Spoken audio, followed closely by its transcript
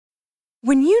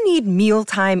When you need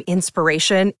mealtime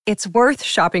inspiration, it's worth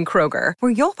shopping Kroger,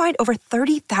 where you'll find over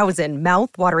 30,000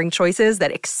 mouth-watering choices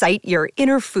that excite your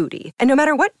inner foodie. And no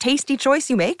matter what tasty choice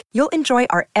you make, you'll enjoy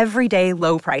our everyday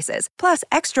low prices, plus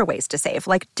extra ways to save,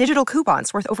 like digital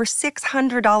coupons worth over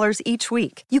 $600 each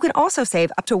week. You can also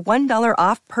save up to $1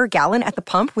 off per gallon at the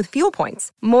pump with fuel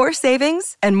points. More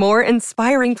savings and more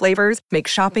inspiring flavors make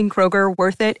shopping Kroger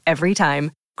worth it every time.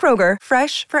 Kroger,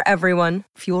 fresh for everyone.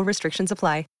 Fuel restrictions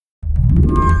apply.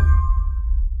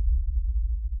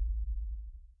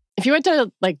 If you were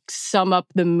to sum up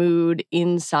the mood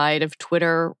inside of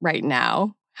Twitter right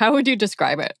now, how would you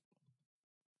describe it?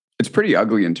 It's pretty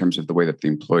ugly in terms of the way that the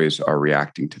employees are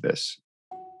reacting to this.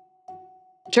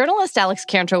 Journalist Alex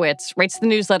Kantrowitz writes the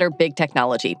newsletter Big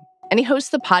Technology, and he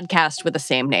hosts the podcast with the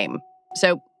same name.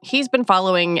 So he's been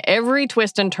following every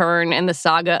twist and turn in the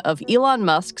saga of Elon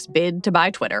Musk's bid to buy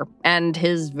Twitter and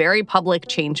his very public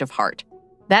change of heart.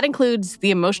 That includes the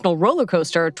emotional roller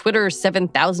coaster Twitter's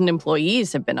 7,000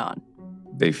 employees have been on.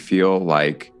 They feel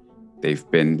like they've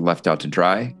been left out to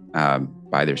dry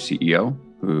by their CEO,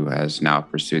 who has now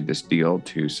pursued this deal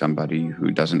to somebody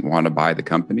who doesn't want to buy the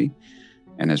company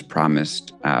and has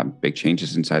promised big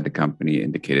changes inside the company,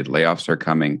 indicated layoffs are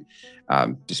coming,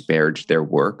 disparaged their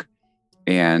work.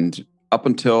 And up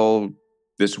until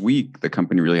this week, the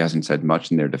company really hasn't said much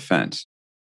in their defense.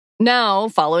 Now,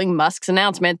 following Musk's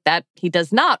announcement that he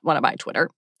does not want to buy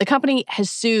Twitter, the company has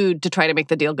sued to try to make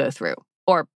the deal go through,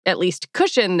 or at least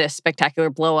cushion this spectacular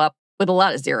blow-up with a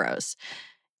lot of zeros.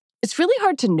 It's really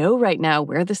hard to know right now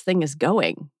where this thing is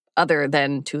going, other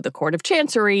than to the Court of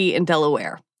Chancery in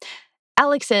Delaware.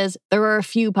 Alex says there are a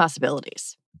few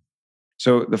possibilities.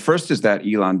 So the first is that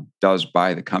Elon does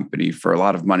buy the company for a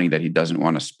lot of money that he doesn't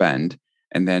want to spend,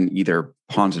 and then either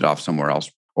pawns it off somewhere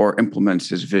else or implements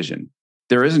his vision.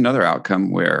 There is another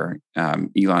outcome where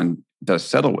Elon does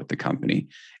settle with the company,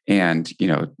 and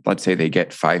let's say they get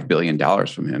 $5 billion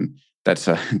from him. That's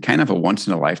a kind of a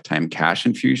once-in-a-lifetime cash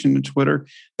infusion to Twitter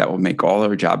that will make all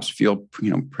their jobs feel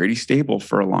pretty stable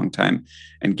for a long time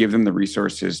and give them the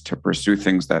resources to pursue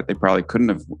things that they probably couldn't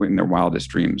have in their wildest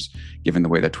dreams, given the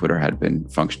way that Twitter had been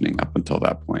functioning up until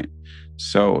that point.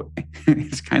 So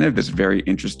it's kind of this very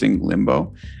interesting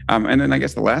limbo. And then I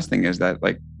guess the last thing is that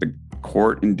the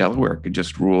court in Delaware could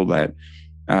just rule that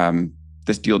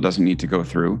this deal doesn't need to go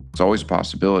through. It's always a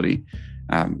possibility.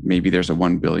 Maybe there's a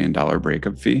 $1 billion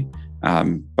breakup fee.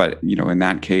 But in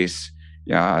that case,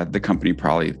 the company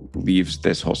probably leaves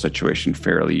this whole situation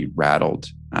fairly rattled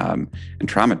and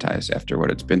traumatized after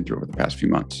what it's been through over the past few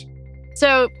months.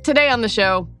 So today on the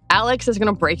show, Alex is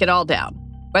going to break it all down.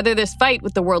 Whether this fight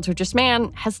with the world's richest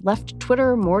man has left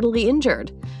Twitter mortally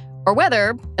injured, or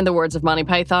whether, in the words of Monty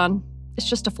Python, it's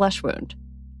just a flesh wound.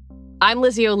 I'm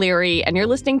Lizzie O'Leary, and you're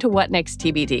listening to What Next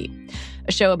TBD,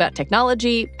 a show about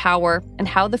technology, power, and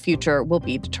how the future will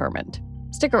be determined.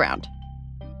 Stick around.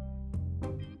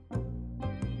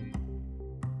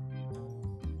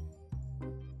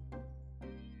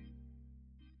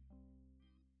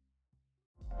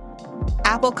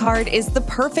 Apple Card is the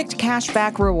perfect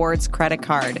cashback rewards credit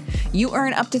card. You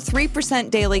earn up to 3%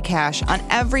 daily cash on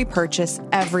every purchase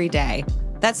every day.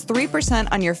 That's 3%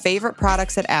 on your favorite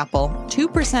products at Apple,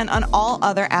 2% on all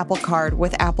other Apple Card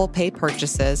with Apple Pay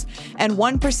purchases, and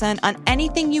 1% on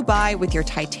anything you buy with your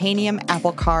titanium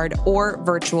Apple Card or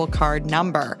virtual card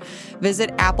number. Visit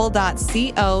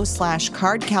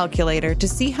apple.co/card calculator to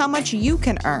see how much you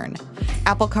can earn.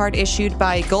 Apple Card issued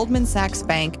by Goldman Sachs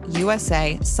Bank,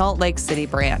 USA, Salt Lake City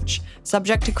branch.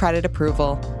 Subject to credit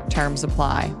approval. Terms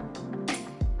apply.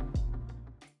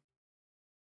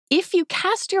 If you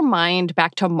cast your mind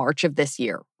back to March of this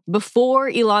year, before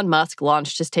Elon Musk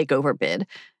launched his takeover bid,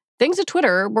 things at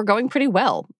Twitter were going pretty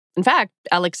well. In fact,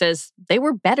 Alex says they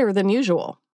were better than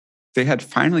usual. They had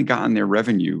finally gotten their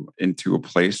revenue into a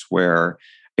place where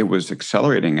it was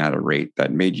accelerating at a rate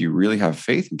that made you really have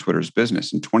faith in Twitter's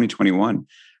business. In 2021,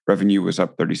 revenue was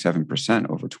up 37%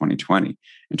 over 2020.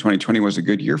 And 2020 was a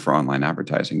good year for online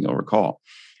advertising, you'll recall.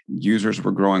 Users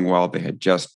were growing well. They had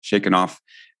just shaken off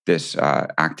this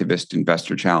activist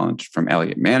investor challenge from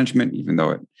Elliott Management, even though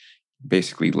it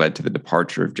basically led to the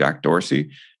departure of Jack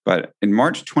Dorsey. But in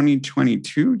March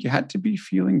 2022, you had to be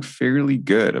feeling fairly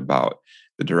good about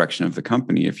the direction of the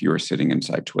company if you were sitting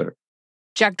inside Twitter.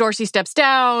 Jack Dorsey steps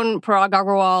down. Parag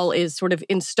Agrawal is sort of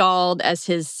installed as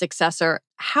his successor.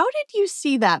 How did you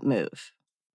see that move?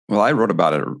 Well, I wrote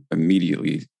about it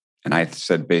immediately. And I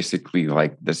said basically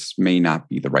this may not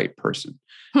be the right person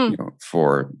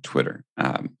for Twitter.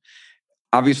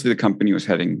 Obviously, the company was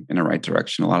heading in the right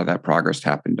direction. A lot of that progress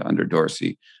happened under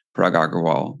Dorsey. Parag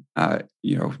Agrawal,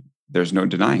 there's no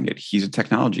denying it. He's a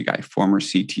technology guy, former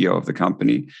CTO of the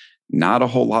company, not a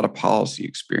whole lot of policy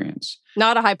experience.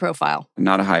 Not a high profile.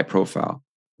 Not a high profile.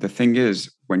 The thing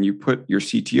is, when you put your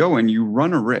CTO in, you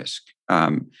run a risk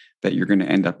that you're going to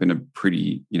end up in a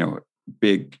pretty,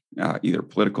 big either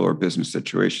political or business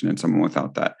situation. And someone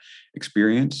without that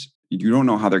experience, you don't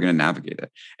know how they're going to navigate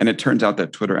it. And it turns out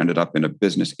that Twitter ended up in a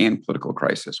business and political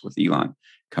crisis with Elon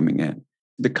coming in.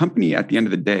 The company, at the end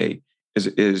of the day, is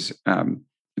it's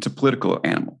a political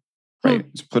animal, right?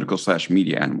 It's a political /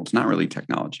 media animal. It's not really a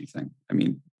technology thing. I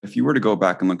mean, if you were to go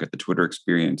back and look at the Twitter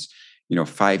experience,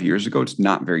 5 years ago, it's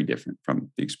not very different from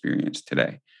the experience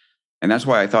today. And that's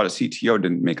why I thought a CTO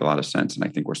didn't make a lot of sense. And I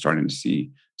think we're starting to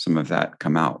see some of that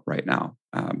come out right now,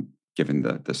 given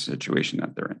the situation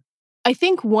that they're in. I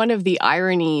think one of the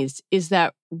ironies is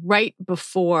that right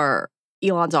before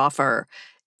Elon's offer,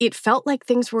 it felt like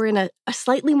things were in a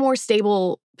slightly more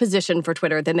stable position for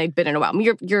Twitter than they'd been in a while. I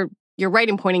mean, you're right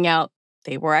in pointing out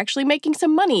they were actually making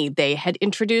some money. They had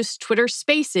introduced Twitter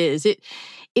Spaces.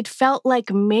 It felt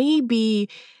like maybe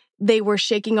they were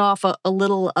shaking off a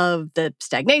little of the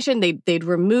stagnation. They'd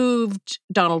removed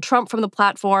Donald Trump from the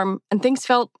platform, and things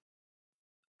felt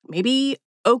maybe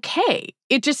okay.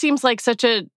 It just seems like such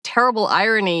a terrible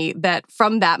irony that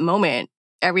from that moment,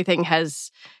 everything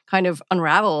has kind of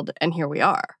unraveled, and here we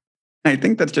are. I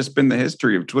think that's just been the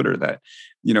history of Twitter, that,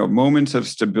 moments of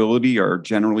stability are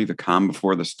generally the calm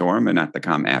before the storm and not the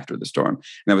calm after the storm. And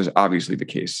that was obviously the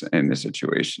case in this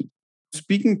situation.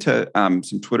 Speaking to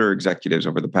some Twitter executives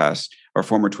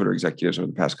former Twitter executives over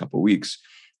the past couple of weeks,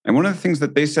 and one of the things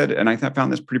that they said, and I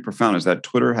found this pretty profound, is that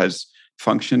Twitter has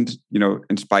functioned,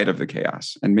 in spite of the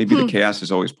chaos. And maybe the chaos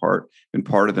has always been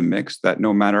part of the mix, that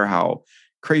no matter how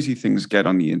crazy things get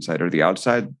on the inside or the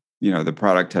outside, the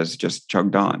product has just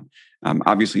chugged on.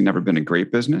 Obviously never been a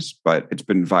great business, but it's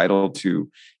been vital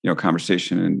to,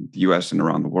 conversation in the US and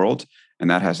around the world. And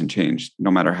that hasn't changed,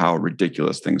 no matter how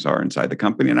ridiculous things are inside the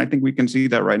company. And I think we can see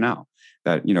that right now,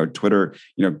 that, Twitter,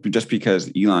 just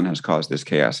because Elon has caused this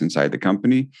chaos inside the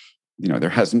company, there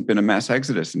hasn't been a mass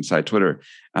exodus inside Twitter.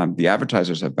 The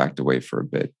advertisers have backed away for a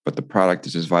bit, but the product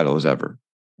is as vital as ever.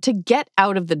 To get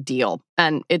out of the deal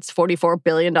and its $44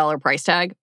 billion price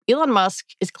tag, Elon Musk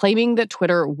is claiming that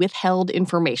Twitter withheld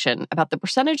information about the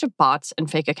percentage of bots and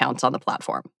fake accounts on the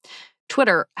platform.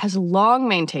 Twitter has long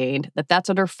maintained that that's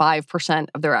under 5%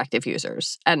 of their active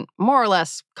users, and more or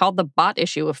less called the bot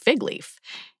issue a fig leaf.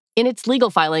 In its legal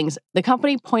filings, the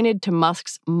company pointed to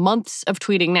Musk's months of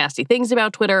tweeting nasty things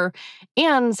about Twitter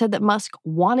and said that Musk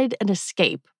wanted an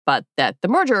escape, but that the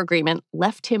merger agreement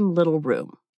left him little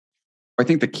room. I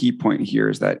think the key point here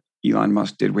is that Elon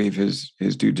Musk did waive his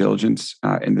due diligence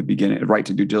in the beginning, right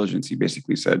to due diligence. He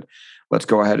basically said, let's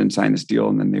go ahead and sign this deal.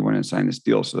 And then they went and signed this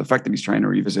deal. So the fact that he's trying to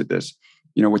revisit this,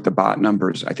 with the bot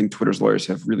numbers, I think Twitter's lawyers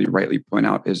have really rightly pointed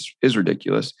out is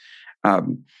ridiculous.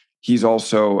 He's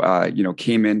also,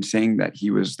 came in saying that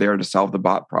he was there to solve the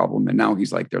bot problem. And now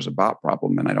he's like, there's a bot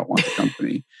problem and I don't want the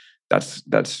company.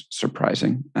 That's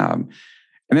surprising. And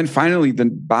then finally, the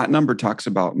bot number talks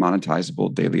about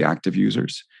monetizable daily active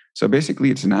users. So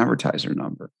basically, it's an advertiser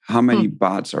number. How many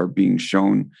bots are being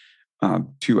shown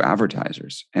to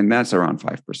advertisers? And that's around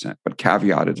 5%, but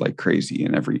caveated like crazy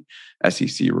in every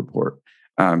SEC report.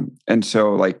 And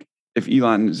so if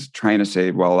Elon is trying to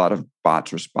say, well, a lot of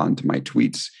bots respond to my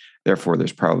tweets, therefore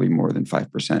there's probably more than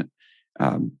 5%,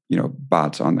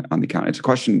 bots on the account. It's a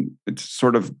question, it's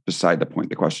sort of beside the point.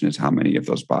 The question is, how many of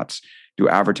those bots do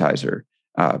advertiser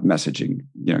messaging,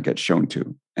 get shown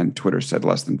to? And Twitter said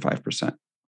less than 5%.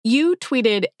 You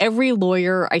tweeted, every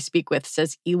lawyer I speak with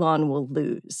says Elon will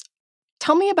lose.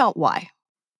 Tell me about why.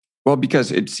 Well,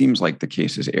 because it seems like the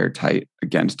case is airtight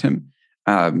against him.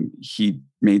 He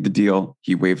made the deal.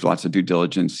 He waived lots of due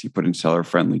diligence. He put in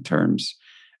seller-friendly terms.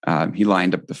 He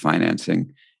lined up the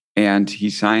financing. And he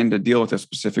signed a deal with a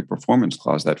specific performance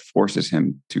clause that forces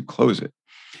him to close it.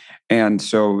 And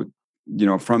so,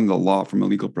 from a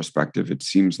legal perspective, it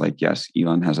seems like, yes,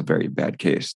 Elon has a very bad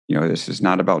case. This is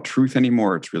not about truth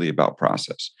anymore. It's really about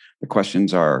process. The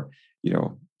questions are,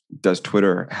 does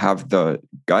Twitter have the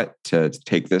gut to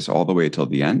take this all the way till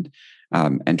the end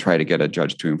and try to get a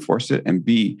judge to enforce it? And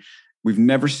B, we've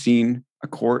never seen a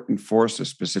court enforce a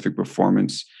specific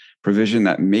performance provision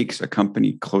that makes a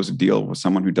company close a deal with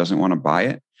someone who doesn't want to buy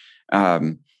it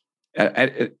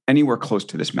at anywhere close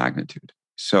to this magnitude.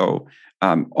 So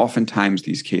oftentimes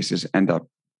these cases end up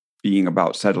being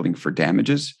about settling for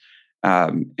damages.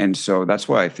 And so that's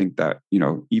why I think that,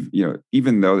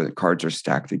 even though the cards are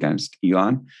stacked against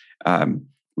Elon,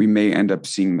 we may end up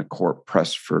seeing the court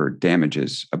press for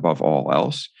damages above all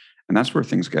else. And that's where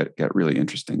things get really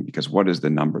interesting, because what is the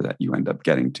number that you end up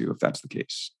getting to if that's the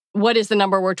case? What is the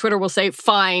number where Twitter will say,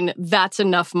 fine, that's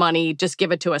enough money, just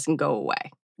give it to us and go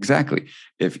away? Exactly.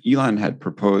 If Elon had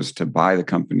proposed to buy the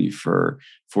company for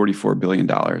 $44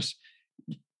 billion,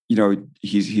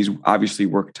 he's obviously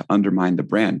worked to undermine the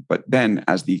brand. But then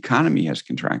as the economy has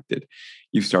contracted,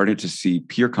 you've started to see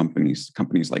peer companies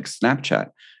like Snapchat,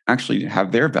 actually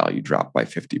have their value drop by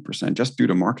 50% just due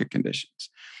to market conditions.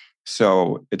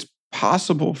 So it's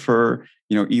possible for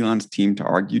Elon's team to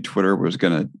argue Twitter was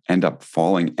going to end up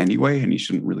falling anyway, and he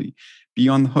shouldn't really be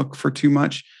on the hook for too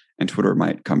much. And Twitter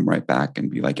might come right back and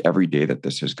be like, every day that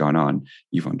this has gone on,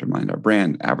 you've undermined our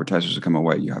brand. Advertisers have come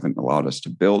away. You haven't allowed us to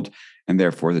build. And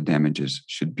therefore, the damages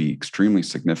should be extremely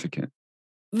significant.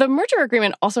 The merger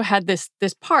agreement also had this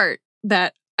part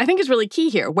that I think is really key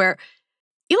here, where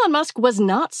Elon Musk was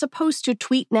not supposed to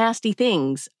tweet nasty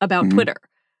things about Twitter.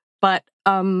 But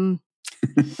he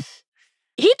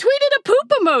tweeted a poop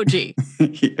emoji.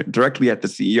 Directly at the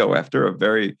CEO after a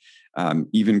very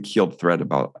even-keeled thread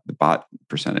about the bot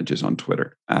percentages on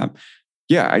Twitter.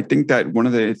 I think that one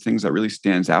of the things that really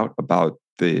stands out about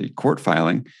the court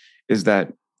filing is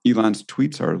that Elon's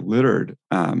tweets are littered,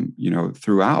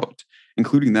 throughout,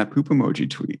 including that poop emoji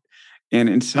tweet. And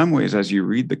in some ways, as you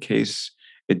read the case,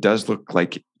 it does look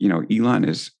like, Elon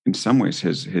is in some ways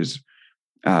his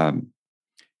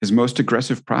most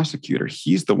aggressive prosecutor.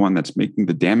 He's the one that's making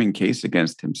the damning case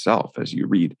against himself as you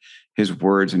read his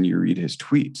words and you read his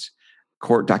tweets.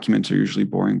 Court documents are usually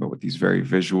boring, but with these very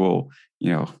visual,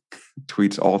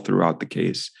 tweets all throughout the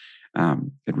case,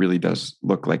 it really does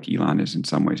look like Elon is in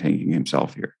some ways hanging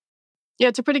himself here. Yeah,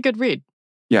 it's a pretty good read.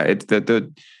 Yeah, it's there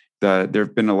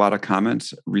have been a lot of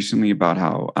comments recently about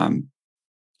how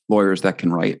lawyers that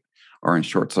can write are in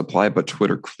short supply, but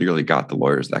Twitter clearly got the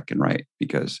lawyers that can write,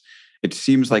 because it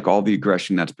seems like all the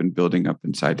aggression that's been building up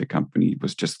inside the company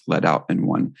was just let out in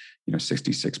one,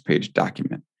 66-page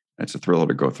document. It's a thriller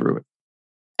to go through it.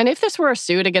 And if this were a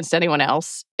suit against anyone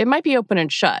else, it might be open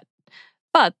and shut.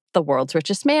 But the world's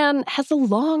richest man has a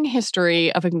long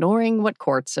history of ignoring what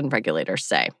courts and regulators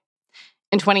say.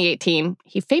 In 2018,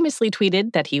 he famously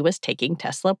tweeted that he was taking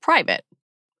Tesla private.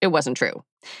 It wasn't true.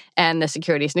 And the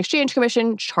Securities and Exchange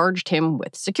Commission charged him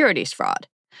with securities fraud.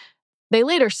 They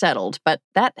later settled, but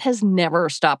that has never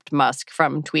stopped Musk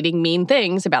from tweeting mean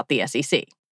things about the SEC.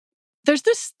 There's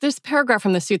this paragraph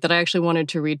from the suit that I actually wanted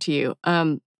to read to you.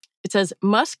 It says,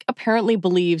 Musk apparently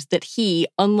believes that he,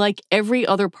 unlike every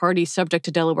other party subject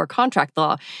to Delaware contract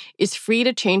law, is free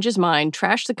to change his mind,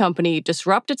 trash the company,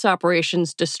 disrupt its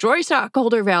operations, destroy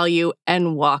stockholder value,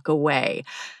 and walk away.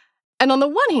 And on the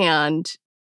one hand,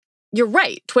 you're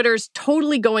right, Twitter's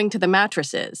totally going to the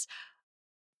mattresses.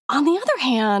 On the other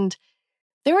hand,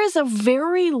 there is a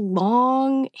very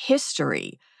long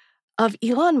history of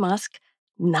Elon Musk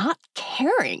not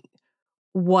caring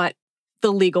what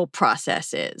the legal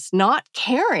process is, not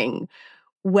caring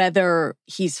whether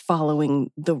he's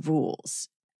following the rules.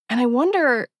 And I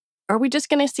wonder, are we just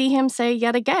going to see him say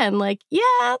yet again, like,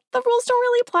 yeah, the rules don't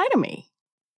really apply to me?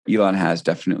 Elon has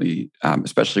definitely,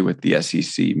 especially with the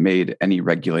SEC, made any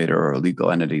regulator or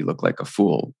legal entity look like a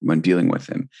fool when dealing with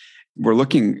him. We're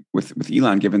looking with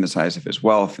Elon, given the size of his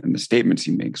wealth and the statements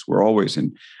he makes, we're always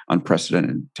in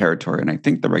unprecedented territory. And I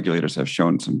think the regulators have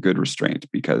shown some good restraint,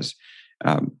 because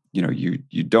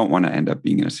you don't want to end up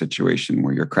being in a situation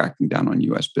where you're cracking down on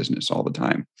U.S. business all the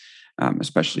time,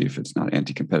 especially if it's not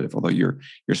anti-competitive, although you're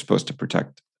supposed to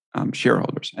protect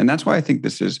shareholders. And that's why I think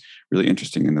this is really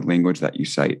interesting, in the language that you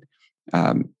cite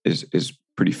is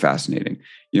pretty fascinating.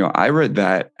 I read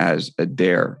that as a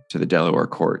dare to the Delaware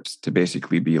courts to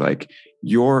basically be like,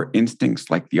 your instincts,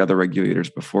 like the other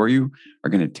regulators before you, are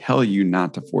going to tell you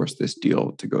not to force this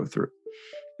deal to go through.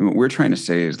 And what we're trying to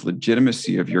say is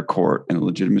legitimacy of your court and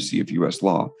legitimacy of U.S.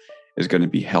 law is going to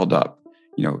be held up,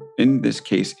 in this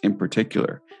case in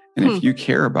particular. And if you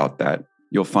care about that,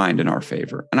 you'll find in our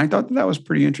favor. And I thought that was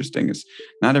pretty interesting. It's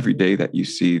not every day that you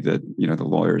see the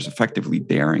lawyers effectively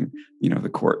daring, the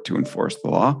court to enforce the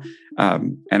law.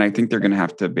 And I think they're going to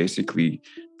have to basically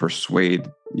persuade,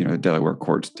 the Delaware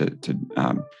courts to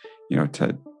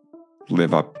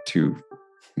live up to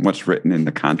what's written in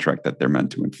the contract that they're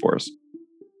meant to enforce.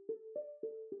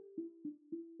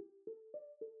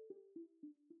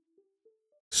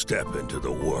 Step into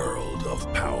the world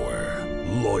of power,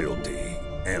 loyalty,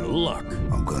 and luck.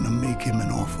 I'm gonna make him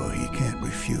an offer he can't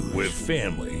refuse. With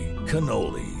family,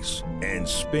 cannolis, and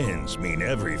spins mean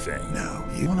everything. Now,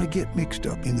 you wanna get mixed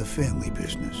up in the family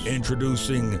business.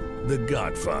 Introducing The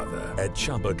Godfather at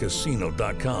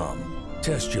ChumbaCasino.com.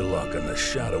 Test your luck in the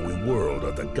shadowy world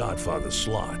of The Godfather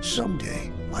slot.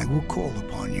 Someday, I will call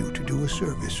upon you to do a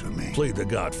service for me. Play The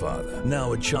Godfather,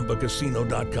 now at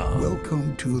ChumbaCasino.com.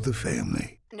 Welcome to the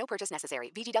family. No purchase necessary.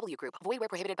 VGW Group. Void where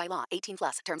prohibited by law.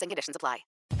 18+. Terms and conditions apply.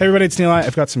 Hey everybody, it's Neil.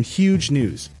 I've got some huge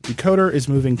news. Decoder is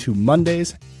moving to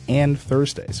Mondays and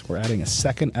Thursdays. We're adding a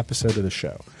second episode to the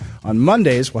show. On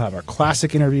Mondays, we'll have our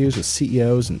classic interviews with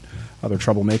CEOs and other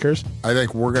troublemakers. I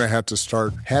think we're going to have to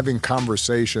start having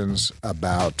conversations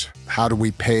about how do we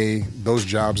pay those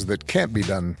jobs that can't be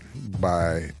done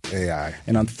by AI.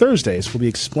 And on Thursdays, we'll be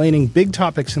explaining big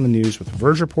topics in the news with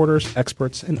Verge reporters,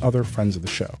 experts, and other friends of the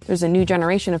show. There's a new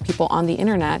generation of people on the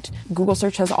internet. Google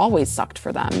search has always sucked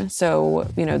for them. So,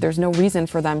 there's no reason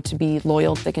for them to be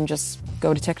loyal. They can just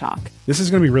go to TikTok. This is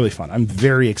going to be really fun. I'm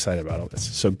very excited about all this.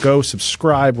 So go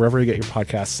subscribe wherever you get your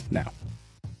podcasts now.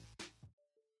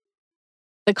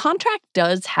 The contract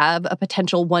does have a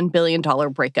potential $1 billion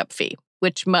breakup fee,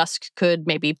 which Musk could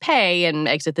maybe pay and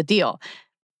exit the deal.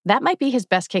 That might be his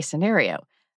best case scenario.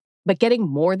 But getting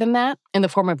more than that in the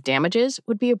form of damages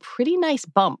would be a pretty nice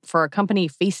bump for a company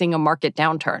facing a market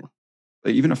downturn.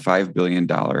 Even a $5 billion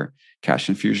cash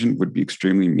infusion would be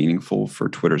extremely meaningful for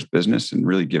Twitter's business and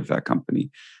really give that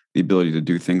company the ability to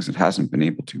do things it hasn't been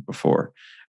able to before.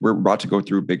 We're about to go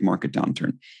through a big market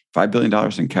downturn. $5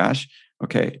 billion in cash,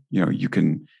 okay, you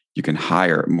can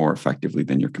hire more effectively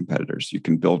than your competitors. You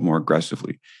can build more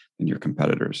aggressively than your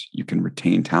competitors. You can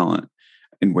retain talent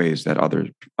in ways that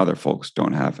other folks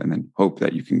don't have, and then hope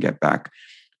that you can get back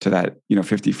to that,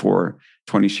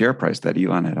 $54.20 share price that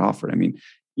Elon had offered. I mean,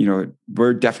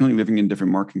 we're definitely living in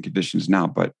different market conditions now,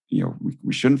 but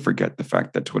we shouldn't forget the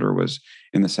fact that Twitter was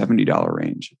in the $70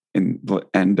 range in the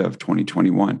end of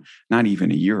 2021, not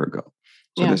even a year ago.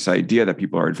 So This idea that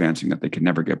people are advancing that they can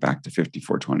never get back to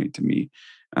 $54.20 to me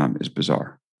is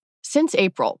bizarre. Since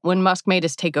April, when Musk made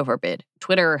his takeover bid,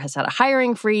 Twitter has had a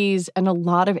hiring freeze and a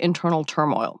lot of internal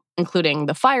turmoil, including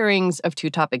the firings of 2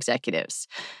 top executives.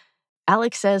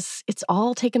 Alex says it's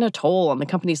all taken a toll on the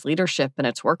company's leadership and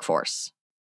its workforce.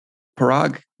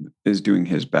 Parag is doing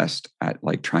his best at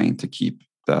trying to keep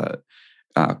the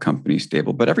company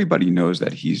stable, but everybody knows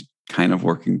that he's kind of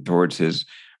working towards his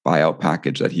buyout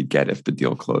package that he'd get if the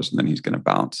deal closed, and then he's going to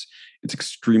bounce. It's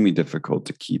extremely difficult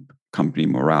to keep company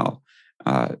morale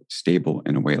stable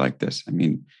in a way like this. I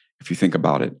mean, if you think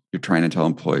about it, you're trying to tell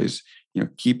employees,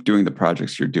 keep doing the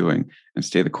projects you're doing and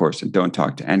stay the course and don't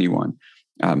talk to anyone.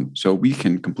 So we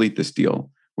can complete this deal,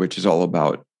 which is all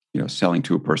about, selling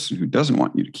to a person who doesn't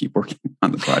want you to keep working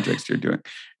on the projects you're doing.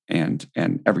 And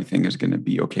everything is going to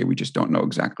be okay. We just don't know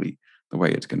exactly the way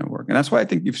it's going to work. And that's why I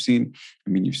think you've seen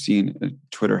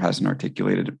Twitter hasn't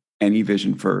articulated any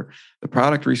vision for the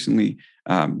product recently.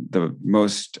 The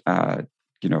most,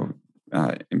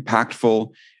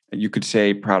 impactful, you could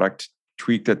say, product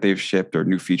tweak that they've shipped or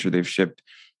new feature they've shipped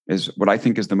is what I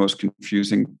think is the most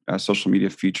confusing social media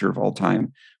feature of all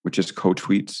time, which is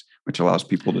co-tweets, which allows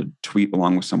people to tweet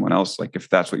along with someone else. Like if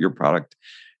that's what your product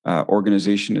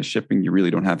organization is shipping, you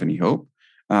really don't have any hope.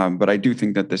 But I do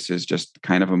think that this is just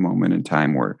kind of a moment in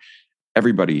time where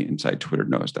everybody inside Twitter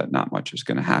knows that not much is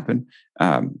going to happen.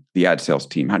 The ad sales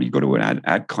team, how do you go to an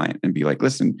ad client and be like,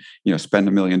 listen, spend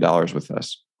 $1 million with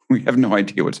us? We have no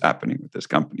idea what's happening with this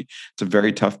company. It's a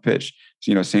very tough pitch.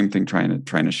 So, same thing trying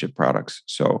to ship products.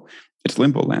 So it's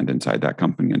limbo land inside that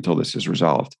company until this is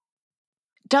resolved.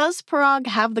 Does Parag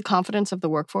have the confidence of the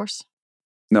workforce?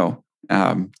 No.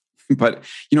 But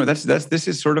this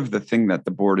is sort of the thing that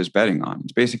the board is betting on.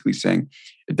 It's basically saying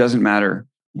it doesn't matter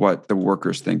what the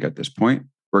workers think at this point.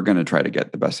 We're going to try to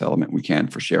get the best element we can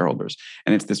for shareholders.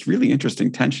 And it's this really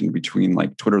interesting tension between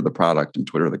Twitter, the product, and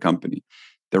Twitter, the company.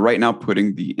 They're right now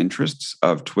putting the interests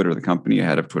of Twitter, the company,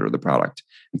 ahead of Twitter, the product,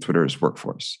 and Twitter's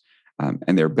workforce.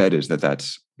 And their bet is that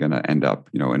that's going to end up,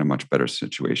 in a much better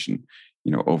situation,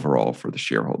 overall for the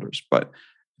shareholders. But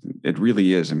it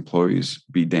really is employees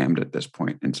be damned at this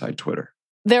point inside Twitter.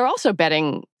 They're also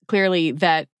betting clearly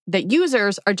that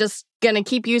users are just going to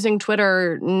keep using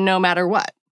Twitter no matter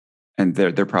what. And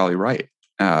they're probably right.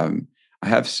 I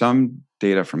have some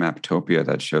data from Apptopia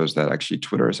that shows that actually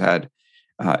Twitter has had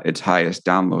its highest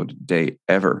download day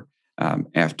ever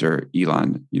after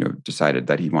Elon, decided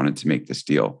that he wanted to make this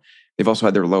deal. They've also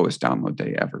had their lowest download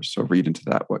day ever. So read into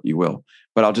that what you will.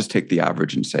 But I'll just take the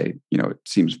average and say, it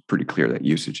seems pretty clear that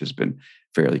usage has been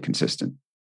fairly consistent.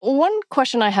 One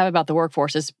question I have about the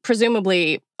workforce is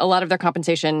presumably a lot of their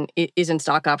compensation is in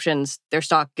stock options. Their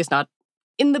stock is not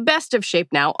in the best of shape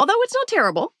now, although it's not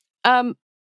terrible.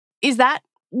 Is that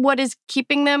what is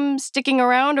keeping them sticking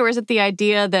around? Or is it the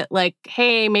idea that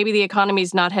hey, maybe the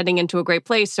economy's not heading into a great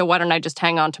place, so why don't I just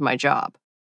hang on to my job?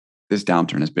 this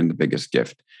downturn has been the biggest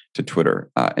gift to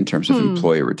Twitter in terms of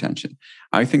employee retention.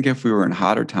 I think if we were in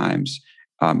hotter times,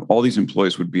 all these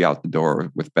employees would be out the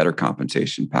door with better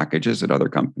compensation packages at other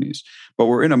companies. But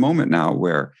we're in a moment now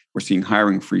where we're seeing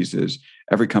hiring freezes.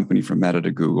 Every company from Meta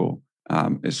to Google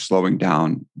is slowing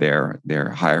down their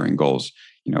hiring goals,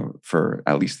 for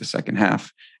at least the second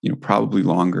half, probably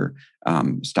longer.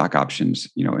 Stock options,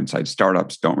 inside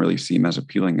startups don't really seem as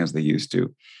appealing as they used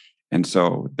to. And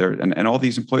so and all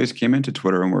these employees came into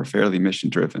Twitter and were fairly mission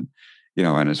driven,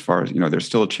 and as far as, there's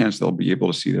still a chance they'll be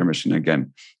able to see their mission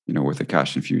again, with a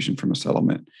cash infusion from a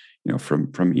settlement,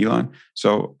 from Elon.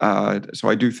 So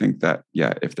I do think that,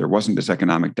 if there wasn't this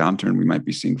economic downturn, we might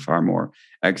be seeing far more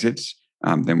exits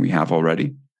than we have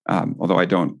already. Although I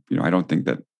don't think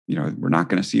that, we're not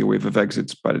going to see a wave of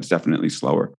exits, but it's definitely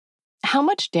slower. How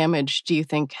much damage do you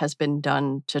think has been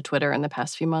done to Twitter in the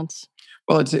past few months?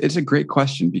 Well, it's a great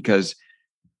question, because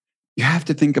you have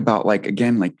to think about,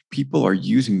 people are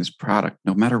using this product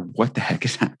no matter what the heck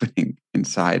is happening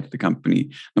inside the company,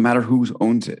 no matter who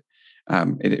owns it.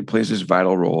 It plays this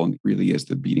vital role and really is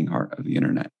the beating heart of the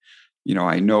internet.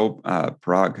 I know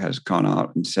Parag has gone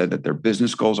out and said that their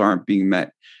business goals aren't being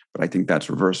met, but I think that's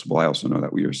reversible. I also know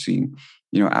that we are seeing,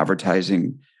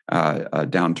 advertising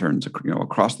downturns,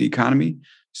 across the economy.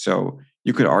 So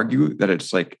you could argue that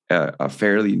it's like a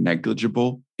fairly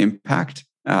negligible impact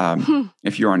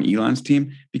if you're on Elon's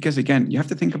team, because again, you have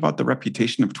to think about the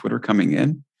reputation of Twitter coming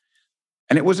in,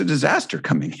 and it was a disaster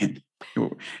coming in.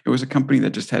 It was a company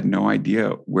that just had no idea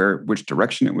which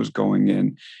direction it was going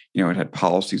in. It had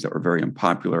policies that were very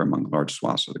unpopular among large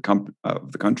swaths of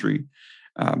the country.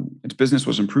 Its business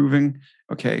was improving,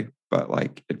 okay, but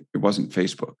it wasn't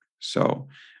Facebook. So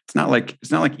it's not like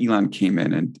Elon came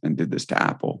in and did this to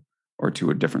Apple or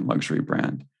to a different luxury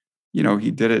brand.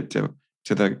 He did it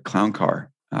to the clown car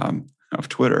of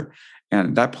Twitter,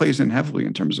 and that plays in heavily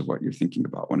in terms of what you're thinking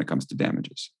about when it comes to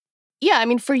damages. Yeah, I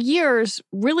mean, for years,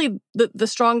 really, the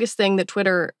strongest thing that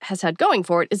Twitter has had going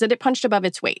for it is that it punched above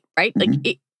its weight, right?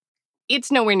 Mm-hmm.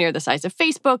 It's nowhere near the size of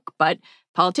Facebook, but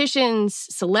politicians,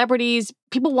 celebrities,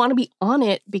 people want to be on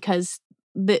it because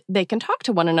they can talk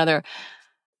to one another.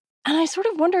 And I sort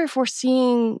of wonder if we're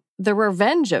seeing the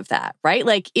revenge of that, right?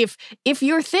 If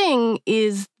your thing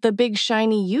is the big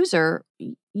shiny user,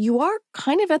 you are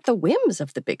kind of at the whims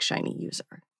of the big shiny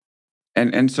user.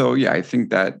 And so, I think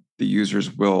that the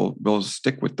users will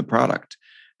stick with the product.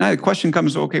 Now, the question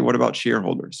comes, okay, what about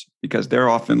shareholders? Because they're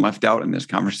often left out in this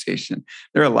conversation.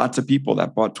 There are lots of people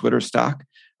that bought Twitter stock,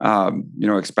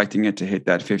 expecting it to hit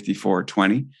that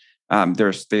 54.20.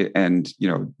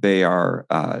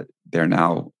 They're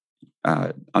now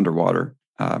underwater,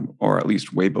 or at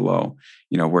least way below,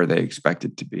 where they expect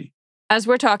it to be. As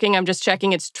we're talking, I'm just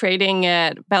checking. It's trading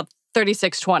at about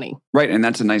 36.20. Right, and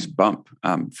that's a nice bump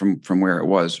from where it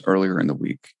was earlier in the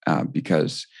week,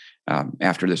 because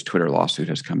after this Twitter lawsuit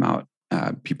has come out,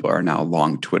 people are now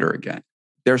long Twitter again.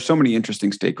 There are so many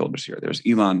interesting stakeholders here. There's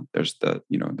Elon, there's the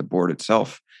board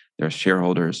itself, there's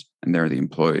shareholders, and there are the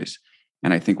employees.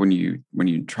 And I think when you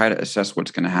try to assess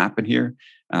what's going to happen here,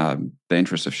 the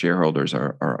interests of shareholders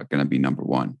are going to be number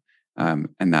one,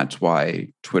 and that's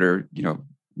why Twitter,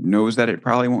 knows that it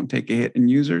probably won't take a hit in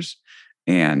users.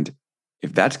 And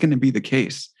if that's going to be the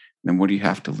case, then what do you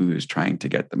have to lose trying to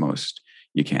get the most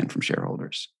you can from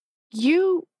shareholders?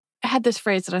 You had this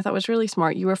phrase that I thought was really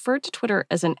smart. You referred to Twitter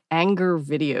as an anger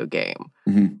video game,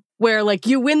 mm-hmm. where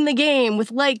you win the game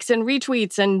with likes and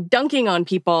retweets and dunking on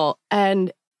people.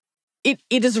 And it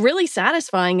is really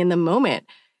satisfying in the moment.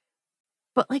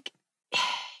 But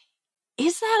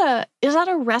is that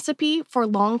a recipe for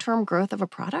long-term growth of a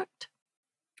product?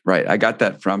 Right. I got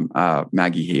that from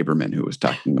Maggie Haberman, who was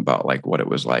talking about what it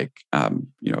was like,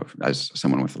 as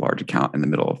someone with a large account in the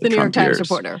middle of the New York Trump Times years.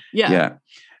 reporter. Yeah.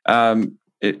 Yeah.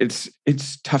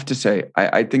 It's tough to say.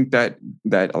 I think that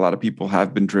a lot of people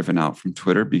have been driven out from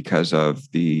Twitter because of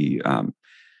the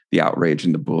outrage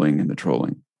and the bullying and the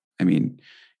trolling. I mean,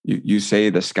 you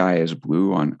say the sky is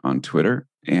blue on Twitter,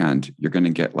 and you're going to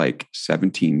get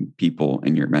 17 people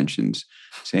in your mentions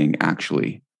saying,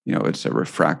 actually, it's a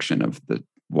refraction of the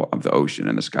ocean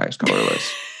and the sky is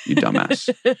colorless, you dumbass.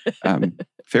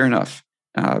 Fair enough.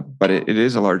 But it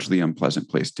is a largely unpleasant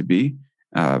place to be.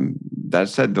 That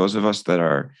said, those of us that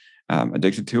are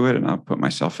addicted to it, and I'll put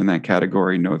myself in that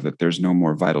category, know that there's no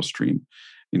more vital stream,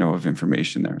 of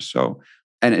information there. So,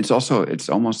 and it's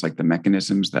almost like the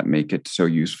mechanisms that make it so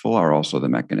useful are also the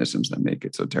mechanisms that make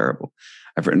it so terrible.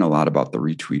 I've written a lot about the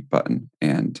retweet button,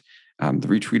 and the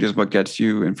retweet is what gets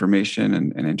you information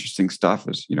and interesting stuff,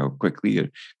 is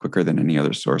quicker than any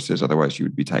other sources. Otherwise, you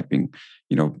would be typing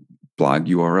blog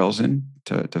URLs in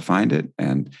to find it,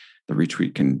 and the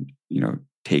retweet can,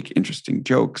 take interesting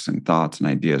jokes and thoughts and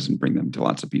ideas and bring them to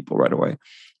lots of people right away.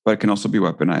 But it can also be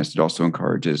weaponized. It also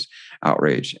encourages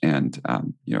outrage and,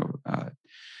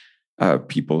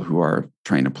 people who are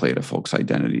trying to play to folks'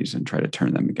 identities and try to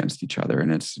turn them against each other.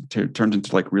 And it turns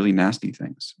into like really nasty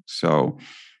things. So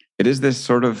it is this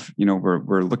sort of,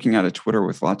 we're looking at a Twitter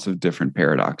with lots of different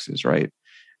paradoxes, right?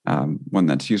 One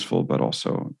that's useful, but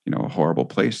also, a horrible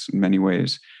place in many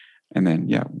ways. And then,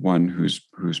 one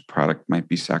whose product might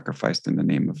be sacrificed in the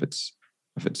name of its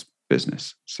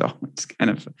business. So it's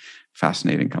kind of a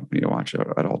fascinating company to watch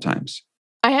at all times.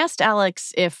 I asked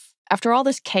Alex if, after all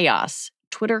this chaos,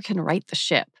 Twitter can right the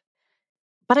ship.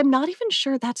 But I'm not even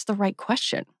sure that's the right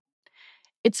question.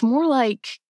 It's more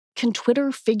like, can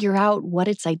Twitter figure out what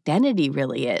its identity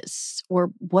really is,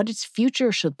 or what its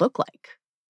future should look like?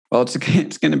 Well, it's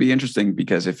going to be interesting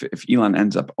because if Elon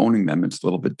ends up owning them, it's a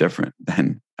little bit different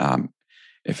than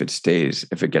if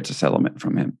it gets a settlement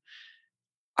from him.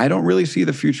 I don't really see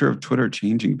the future of Twitter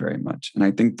changing very much. And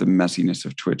I think the messiness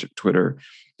of Twitter,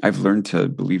 I've learned to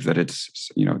believe that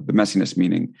it's, the messiness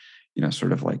meaning,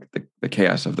 sort of like the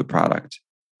chaos of the product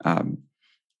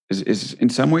is in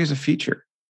some ways a feature,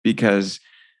 because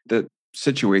the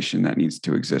situation that needs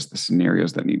to exist, the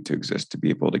scenarios that need to exist to be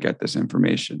able to get this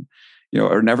information,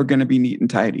 are never going to be neat and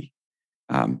tidy.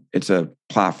 It's a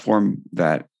platform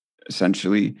that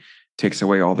essentially takes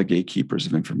away all the gatekeepers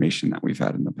of information that we've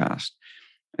had in the past.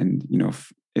 And,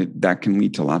 that can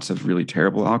lead to lots of really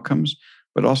terrible outcomes,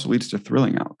 but also leads to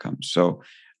thrilling outcomes. So,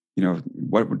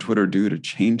 what would Twitter do to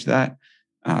change that?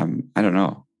 I don't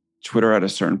know. Twitter at a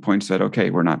certain point said, okay,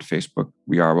 we're not Facebook.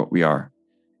 We are what we are.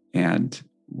 And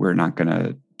we're not going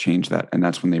to change that. And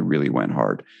that's when they really went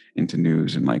hard into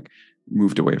news and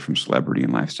moved away from celebrity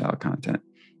and lifestyle content.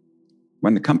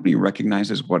 When the company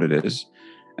recognizes what it is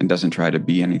and doesn't try to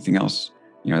be anything else,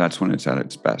 that's when it's at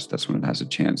its best. That's when it has a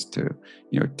chance to,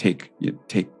 take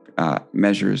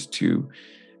measures to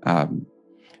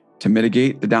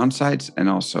mitigate the downsides and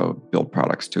also build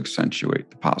products to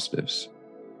accentuate the positives.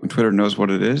 When Twitter knows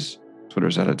what it is,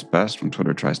 Twitter's at its best. When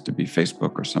Twitter tries to be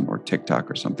Facebook or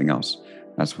TikTok or something else,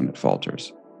 that's when it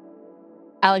falters.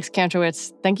 Alex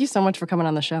Kantrowitz, thank you so much for coming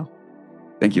on the show.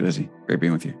 Thank you, Lizzie. Great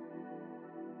being with you.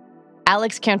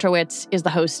 Alex Kantrowitz is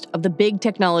the host of the Big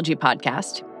Technology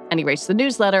podcast, and he writes the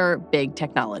newsletter Big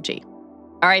Technology.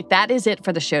 All right, that is it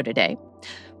for the show today.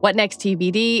 What Next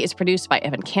TBD is produced by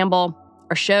Evan Campbell.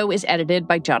 Our show is edited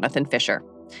by Jonathan Fisher.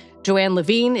 Joanne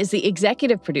Levine is the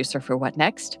executive producer for What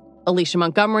Next. Alicia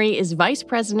Montgomery is vice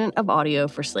president of audio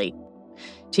for Slate.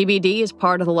 TBD is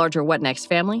part of the larger What Next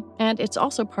family, and it's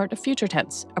also part of Future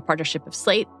Tense, a partnership of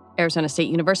Slate, Arizona State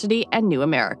University, and New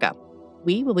America.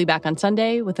 We will be back on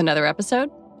Sunday with another episode.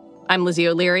 I'm Lizzie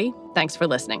O'Leary. Thanks for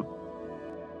listening.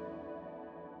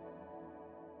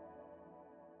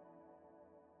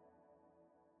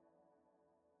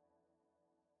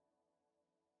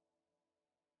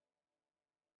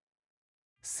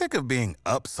 Sick of being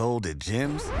upsold at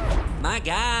gyms? My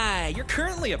guy, you're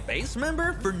currently a base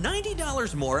member. For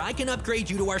 $90 more, I can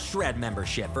upgrade you to our Shred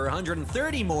membership. For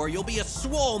 $130 more, you'll be a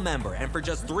Swole member. And for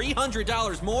just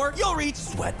 $300 more, you'll reach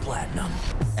Sweat Platinum.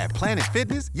 At Planet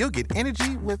Fitness, you'll get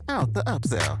energy without the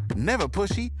upsell. Never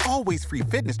pushy, always free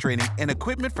fitness training and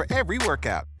equipment for every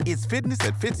workout. It's fitness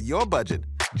that fits your budget.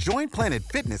 Join Planet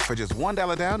Fitness for just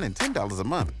 $1 down and $10 a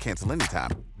month. Cancel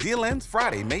anytime. Deal ends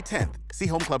Friday, May 10th. See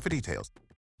Home Club for details.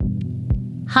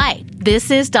 Hi, this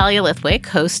is Dahlia Lithwick,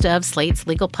 host of Slate's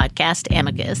legal podcast,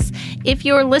 Amicus. If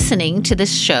you're listening to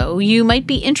this show, you might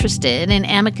be interested in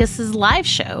Amicus's live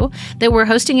show that we're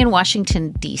hosting in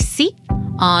Washington, D.C.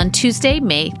 on Tuesday,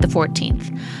 May the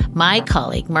 14th. My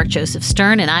colleague, Mark Joseph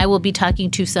Stern, and I will be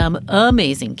talking to some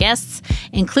amazing guests,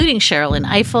 including Sherrilyn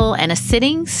Ifill and a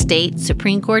sitting state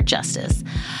Supreme Court justice,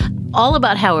 all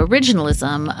about how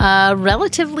originalism, a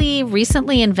relatively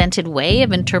recently invented way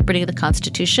of interpreting the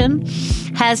Constitution,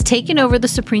 has taken over the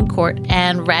Supreme Court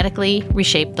and radically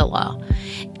reshaped the law.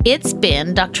 It's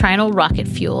been doctrinal rocket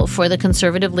fuel for the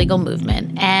conservative legal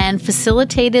movement and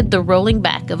facilitated the rolling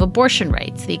back of abortion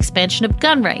rights, the expansion of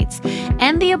gun rights,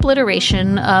 and the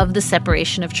obliteration of the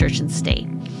separation of church and state.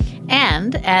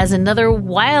 And as another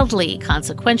wildly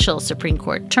consequential Supreme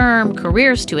Court term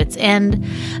careers to its end,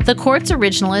 the court's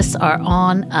originalists are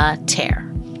on a tear.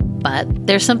 But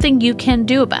there's something you can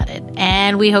do about it,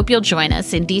 and we hope you'll join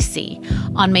us in D.C.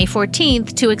 on May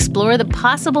 14th to explore the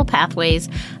possible pathways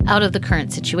out of the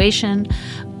current situation.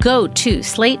 Go to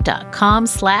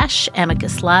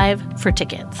slate.com/amicuslive for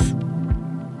tickets.